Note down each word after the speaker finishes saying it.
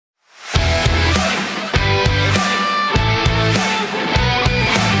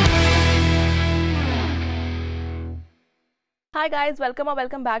Hi guys,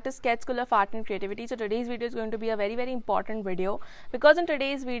 welcome back to Sketch School of Art and Creativity. So today's video is going to be a very important video, because in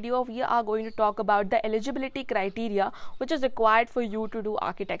today's video we are going to talk about the eligibility criteria which is required for you to do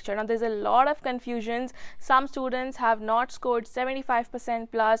architecture. Now there's a lot of confusions. Some students have not scored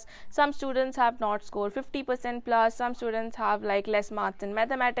 75% plus, some students have not scored 50% plus, some students have like less marks in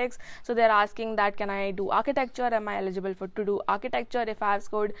mathematics, so they're asking that can I do architecture, am I eligible to do architecture if I have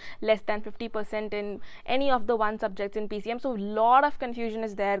scored less than 50% in any of the one subjects in PCM. So lot of confusion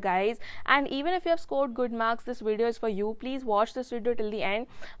is there, guys, and even if you have scored good marks, this video is for you. Please watch this video till the end,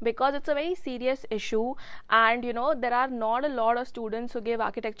 because it's a very serious issue, and you know there are not a lot of students who give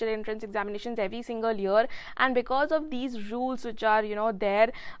architecture entrance examinations every single year, and because of these rules which are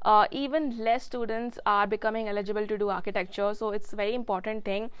there, even less students are becoming eligible to do architecture. So it's a very important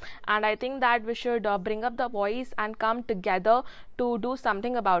thing, and I think that we should bring up the voice and come together to do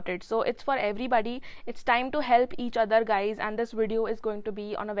something about it. So it's for everybody. It's time to help each other, guys, and this video is going to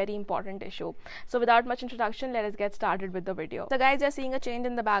be on a very important issue. So without much introduction, let us get started with the video. So guys, you're seeing a change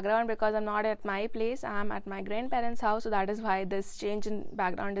in the background because I'm not at my place, I'm at my grandparents' house, so that is why this change in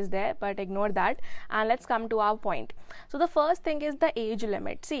background is there, but ignore that and let's come to our point. So the first thing is the age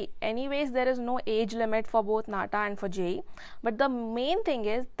limit. See, anyways there is no age limit for both NATA and for JEE, but the main thing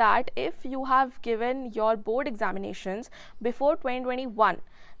is that if you have given your board examinations before 2021,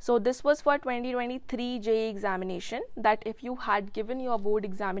 so this was for 2023 JEE examination, that if you had given your board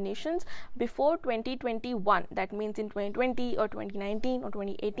examinations before 2021, that means in 2020 or 2019 or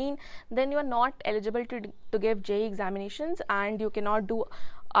 2018, then you are not eligible to give JEE examinations, and you cannot do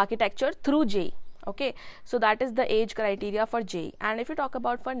architecture through JEE. Okay, so that is the age criteria for JEE. And if you talk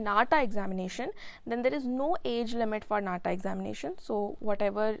about for NATA examination, then there is no age limit for NATA examination, so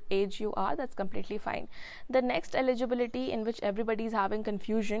whatever age you are, that's completely fine. The next eligibility in which everybody is having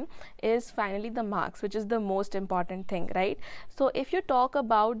confusion is finally the marks, which is the most important thing, right? So if you talk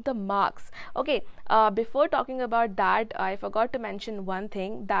about the marks, okay, before talking about that, I forgot to mention one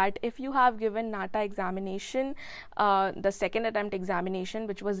thing, that if you have given NATA examination, the second attempt examination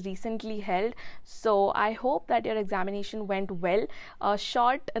which was recently held, so I hope that your examination went well. A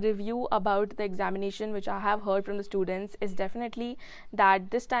short review about the examination which I have heard from the students is definitely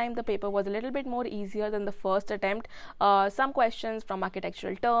that this time the paper was a little bit more easier than the first attempt. Some questions from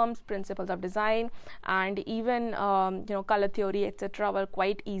architectural terms, principles of design, and even color theory, etc. were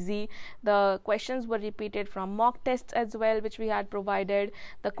quite easy. The questions were repeated from mock tests as well, which we had provided.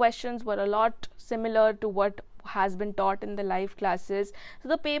 The questions were a lot similar to what has been taught in the live classes, so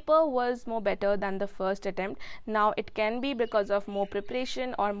the paper was more better than the first attempt. Now it can be because of more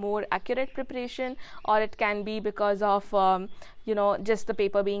preparation or more accurate preparation, or it can be because of just the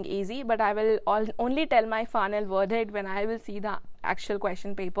paper being easy, but I will only tell my final verdict when I will see the actual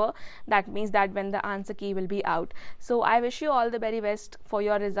question paper. That means that when the answer key will be out. So I wish you all the very best for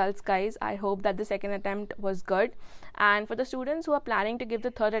your results, guys. I hope that the second attempt was good, and for the students who are planning to give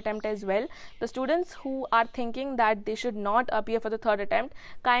the third attempt as well, the students who are thinking that they should not appear for the third attempt,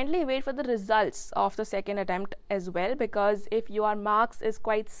 kindly wait for the results of the second attempt as well, because if your marks is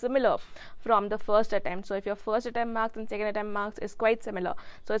quite similar from the first attempt, so if your first attempt marks and second attempt marks is quite similar,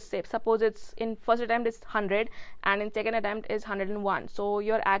 so it's suppose it's in first attempt is 100 and in second attempt is 101, so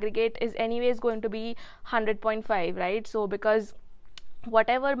your aggregate is anyways going to be 100.5, right? So because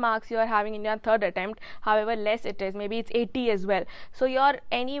whatever marks you are having in your third attempt, however less it is, maybe it's 80 as well, so your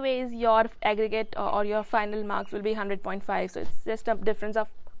aggregate or your final marks will be 100.5, so it's just a difference of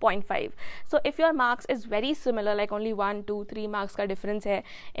 0.5. So if your marks is very similar, like only 1, 2, 3 marks ka difference hai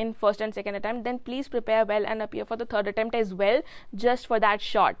in first and second attempt, then please prepare well and appear for the third attempt as well, just for that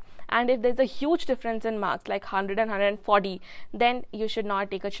shot. And if there's a huge difference in marks like 100 and 140, then you should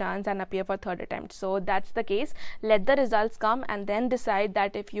not take a chance and appear for third attempt. So that's the case. Let the results come and then decide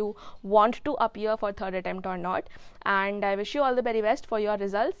that if you want to appear for third attempt or not. And I wish you all the very best for your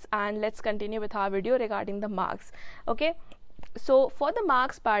results, and let's continue with our video regarding the marks. Okay, so for the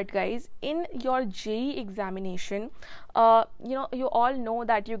marks part, guys, in your JEE examination, you all know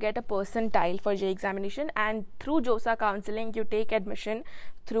that you get a percentile for JEE examination, and through JOSA counseling you take admission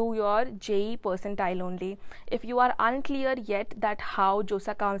through your JEE percentile only. If you are unclear yet that how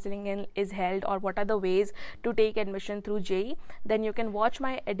JOSA counseling is held or what are the ways to take admission through JEE, then you can watch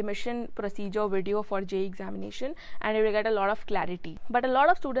my admission procedure video for JEE examination and you will get a lot of clarity. But a lot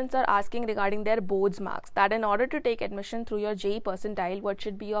of students are asking regarding their boards marks, that in order to take admission through your JEE percentile, what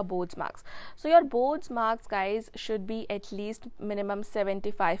should be your boards marks? So your boards marks, guys, should be be at least minimum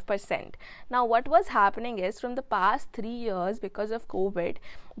 75%. Now what was happening is, from the past 3 years, because of COVID,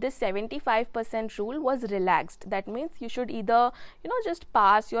 this 75% rule was relaxed. That means you should either just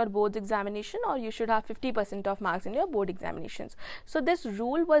pass your board's examination, or you should have 50% of marks in your board examinations. So this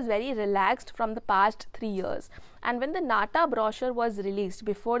rule was very relaxed from the past 3 years, and when the NATA brochure was released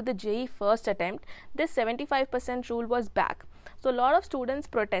before the JEE first attempt, this 75% rule was back. So a lot of students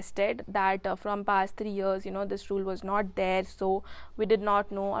protested that from past 3 years, this rule was not there, so we did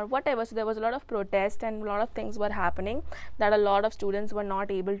not know, or whatever. So there was a lot of protest and a lot of things were happening, that a lot of students were not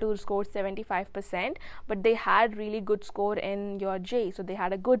able to score 75%, but they had really good score in your JEE, so they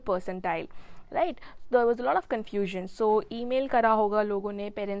had a good percentile, right? There was a lot of confusion. So email kara hoga logon ne,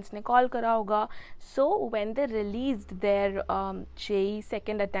 parents ne call kara hoga. So when they released their JEE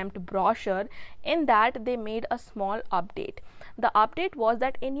second attempt brochure, in that they made a small update. The update was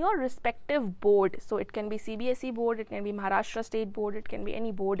that in your respective board, so it can be CBSE board, it can be Maharashtra state board, it can be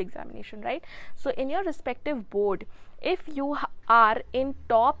any board examination, right? So in your respective board, if you are in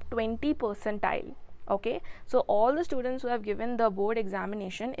top 20 percentile, okay, so all the students who have given the board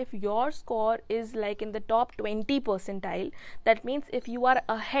examination, if your score is like in the top 20 percentile, that means if you are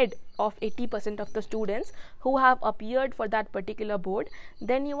ahead of 80% of the students who have appeared for that particular board,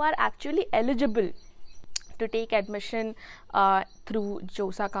 then you are actually eligible to take admission through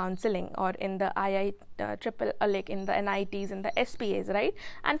JOSA counseling, or in the like in the NITs and the SPAs, right?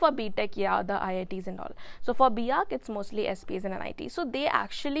 And for BTech, yeah, the IITs and all. So for B.Arch, it's mostly SPAs and NITs. So they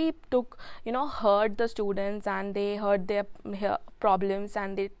actually took, heard the students, and they heard their problems,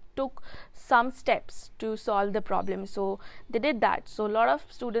 and they took some steps to solve the problem. So they did that. So a lot of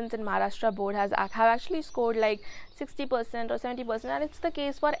students in Maharashtra board have actually scored like 60% or 70%, and it's the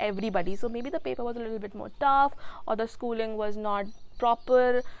case for everybody. So maybe the paper was a little bit more tough, or the schooling was not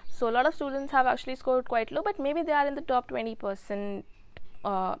proper. So a lot of students have actually scored quite low, but maybe they are in the top 20%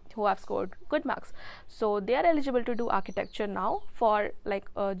 who have scored good marks. So they are eligible to do architecture now for like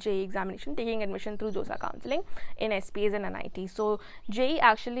a JEE examination, taking admission through JOSA counseling in SPAs and NIT. So JEE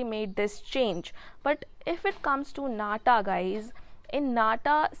actually made this change. But if it comes to NATA, guys, in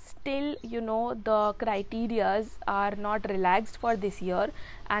NATA still the criterias are not relaxed for this year.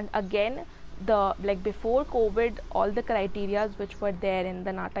 And again, the before COVID, all the criterias which were there in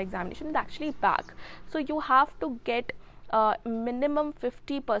the NATA examination is actually back. So you have to get minimum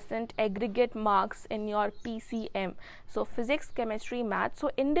 50% aggregate marks in your PCM, so physics, chemistry, math. So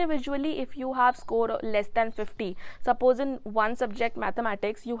individually, if you have score less than 50, suppose in one subject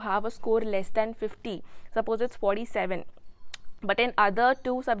mathematics you have a score less than 50, suppose it's 47, but in other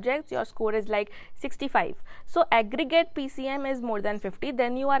two subjects your score is like 65, so aggregate PCM is more than 50,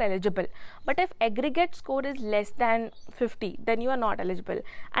 then you are eligible. But if aggregate score is less than 50, then you are not eligible.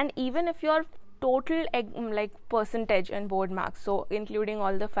 And even if your total percentage in board marks, so including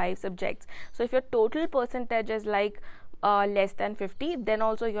all the 5 subjects, so if your total percentage is like less than 50, then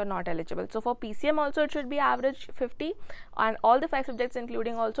also you're not eligible. So for PCM also it should be average 50, and all the 5 subjects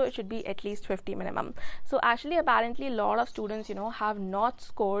including also it should be at least 50 minimum. So actually apparently a lot of students have not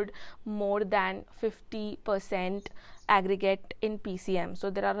scored more than 50% aggregate in PCM. So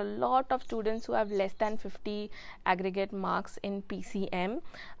there are a lot of students who have less than 50 aggregate marks in PCM,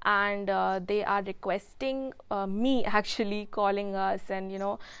 and they are requesting me, actually calling us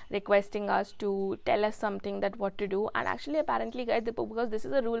and requesting us to tell us something, that what to do. And actually apparently, guys, because this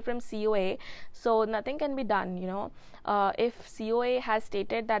is a rule from COA, so nothing can be done. If COA has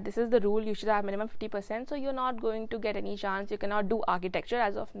stated that this is the rule, you should have minimum 50%, so you're not going to get any chance. You cannot do architecture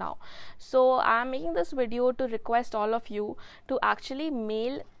as of now. So I'm making this video to request all of you to actually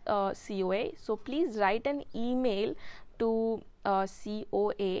mail COA. So please write an email to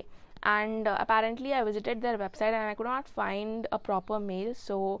COA. And apparently I visited their website and I could not find a proper mail,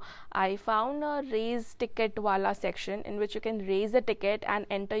 so I found a raise ticket wala section in which you can raise a ticket and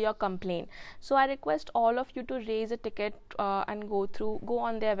enter your complaint. So I request all of you to raise a ticket and go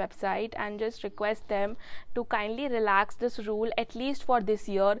on their website and just request them to kindly relax this rule, at least for this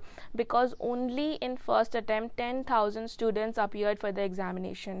year, because only in first attempt 10,000 students appeared for the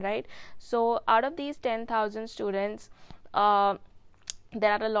examination, right? So out of these 10,000 students,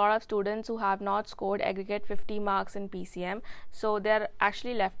 there are a lot of students who have not scored aggregate 50 marks in PCM, so they're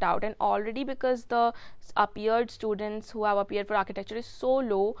actually left out. And already, because the appeared students who have appeared for architecture is so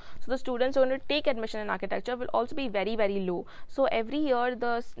low, so the students who are going to take admission in architecture will also be very, very low. So every year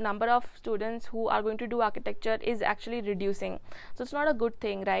the number of students who are going to do architecture is actually reducing, so it's not a good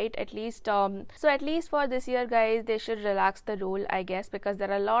thing, right? At least so at least for this year, guys, they should relax the rule, I guess, because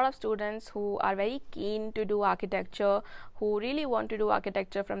there are a lot of students who are very keen to do architecture, who really want to do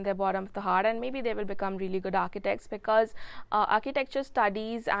architecture from their bottom of the heart, and maybe they will become really good architects, because architecture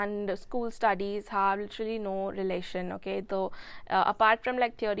studies and school studies have literally no relation, okay? Though apart from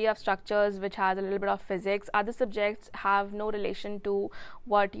like theory of structures, which has a little bit of physics, other subjects have no relation to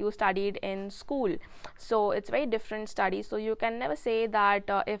what you studied in school. So it's very different study. So you can never say that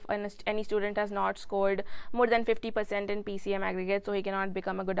if any student has not scored more than 50% in PCM aggregate, so he cannot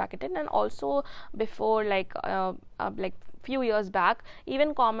become a good architect. And also before like few years back,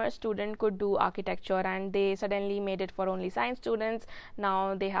 even commerce student could do architecture, and they suddenly made it for only science students.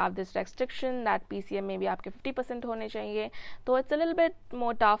 Now they have this restriction that PCM maybe आपके 50% होने चाहिए, so it's a little bit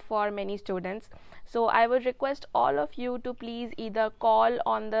more tough for many students. So I would request all of you to please either call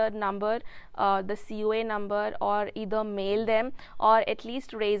on the number, the COA number, or either mail them, or at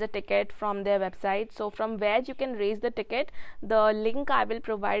least raise a ticket from their website. So from where you can raise the ticket, the link I will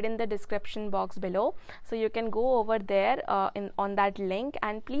provide in the description box below, so you can go over there on that link,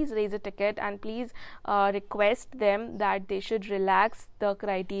 and please raise a ticket, and please request them that they should relax the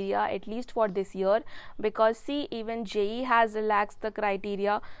criteria at least for this year, because see, even JEE has relaxed the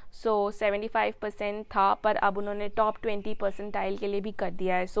criteria. So 75% था, पर अब उन्होंने top 20 percentile के लिए भी कर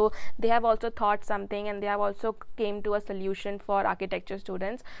दिया है. So they have also thought something, and they have also came to a solution for architecture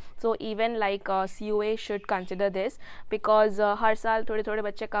students. So even like COA should consider this, because हर साल थोड़े थोड़े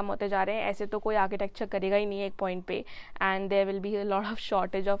बच्चे कम होते जा रहे हैं. ऐसे तो कोई architecture करेगा ही नहीं एक point पे, and there will be a lot of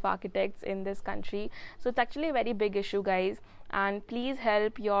shortage of architects in this country. So it's actually a very big issue, guys, and please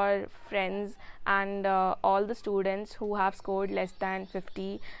help your friends and all the students who have scored less than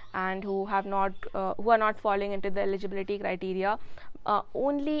 50 and who are not falling into the eligibility criteria.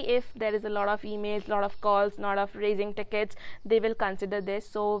 Only if there is a lot of emails, lot of calls, lot of raising tickets, they will consider this.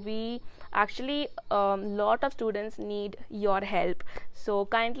 So we actually lot of students need your help, so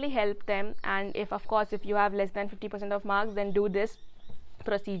kindly help them. And if of course if you have less than 50% of marks, then do this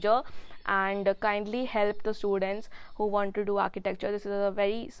procedure and kindly help the students who want to do architecture. This is a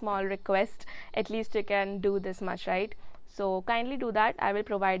very small request, at least you can do this much, right? So kindly do that. I will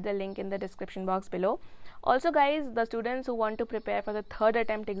provide the link in the description box below. Also, guys, the students who want to prepare for the third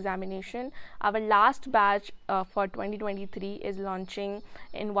attempt examination, our last batch for 2023 is launching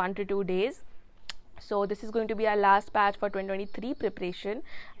in 1 to 2 days. So this is going to be our last batch for 2023 preparation,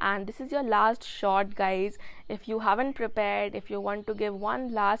 and this is your last shot, guys. If you haven't prepared, if you want to give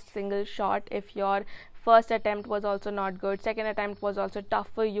one last single shot, if your first attempt was also not good, second attempt was also tough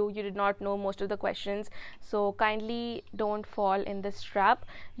for you, you did not know most of the questions, so kindly don't fall in this trap.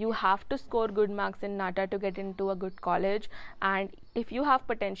 You have to score good marks in NATA to get into a good college, and if you have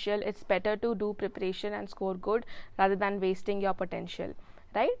potential, it's better to do preparation and score good rather than wasting your potential,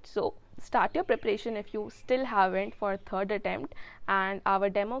 right? So start your preparation if you still haven't for third attempt. And our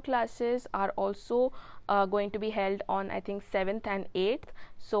demo classes are also going to be held on, I think, 7th and 8th.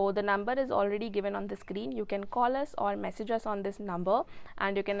 So the number is already given on the screen. You can call us or message us on this number,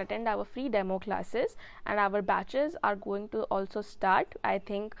 and you can attend our free demo classes. And our batches are going to also start, I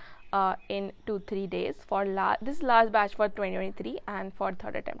think, in 2-3 days for this last batch for 2023 and for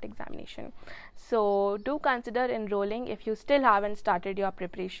third attempt examination. So do consider enrolling if you still haven't started your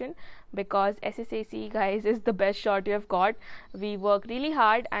preparation, because SSAC, guys, is the best shot you have got. We work really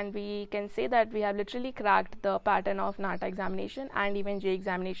hard, and we can say that we have literally cracked the pattern of NATA examination and even JEE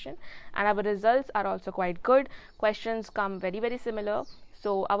examination, and our results are also quite good. Questions come very, very similar.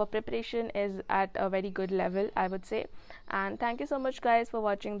 So our preparation is at a very good level, I would say. And thank you so much, guys, for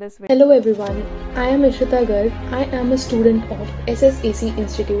watching this video. Hello everyone, I am Ishrita Garg. I am a student of SSAC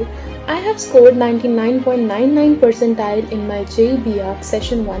Institute. I have scored 99.99 percentile in my JEE B.Arch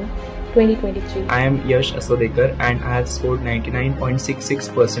Session 1 2023. I am Yash Asodekar, and I have scored 99.66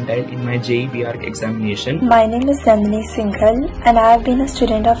 percentile in my JEE B.Arch examination. My name is Nandini Singhal, and I have been a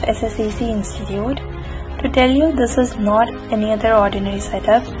student of SSAC Institute. To tell you, this is not any other ordinary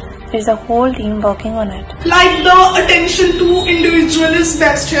setup. There's a whole team working on it. Like, the attention to individual is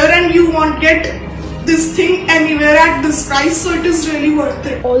best here, and you won't get this thing anywhere at this price, so it is really worth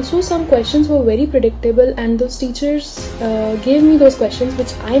it. Also, some questions were very predictable, and those teachers gave me those questions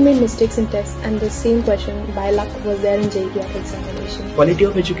which I made mistakes in tests, and the same question by luck was there in JEE B.Arch examination. Quality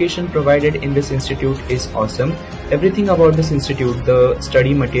of education provided in this institute is awesome. Everything about this institute, the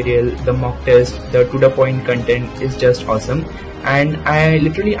study material, the mock test, the to-the-point content is just awesome. and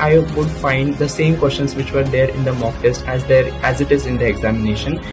I would find the same questions which were there in the mock test as it is in the examination.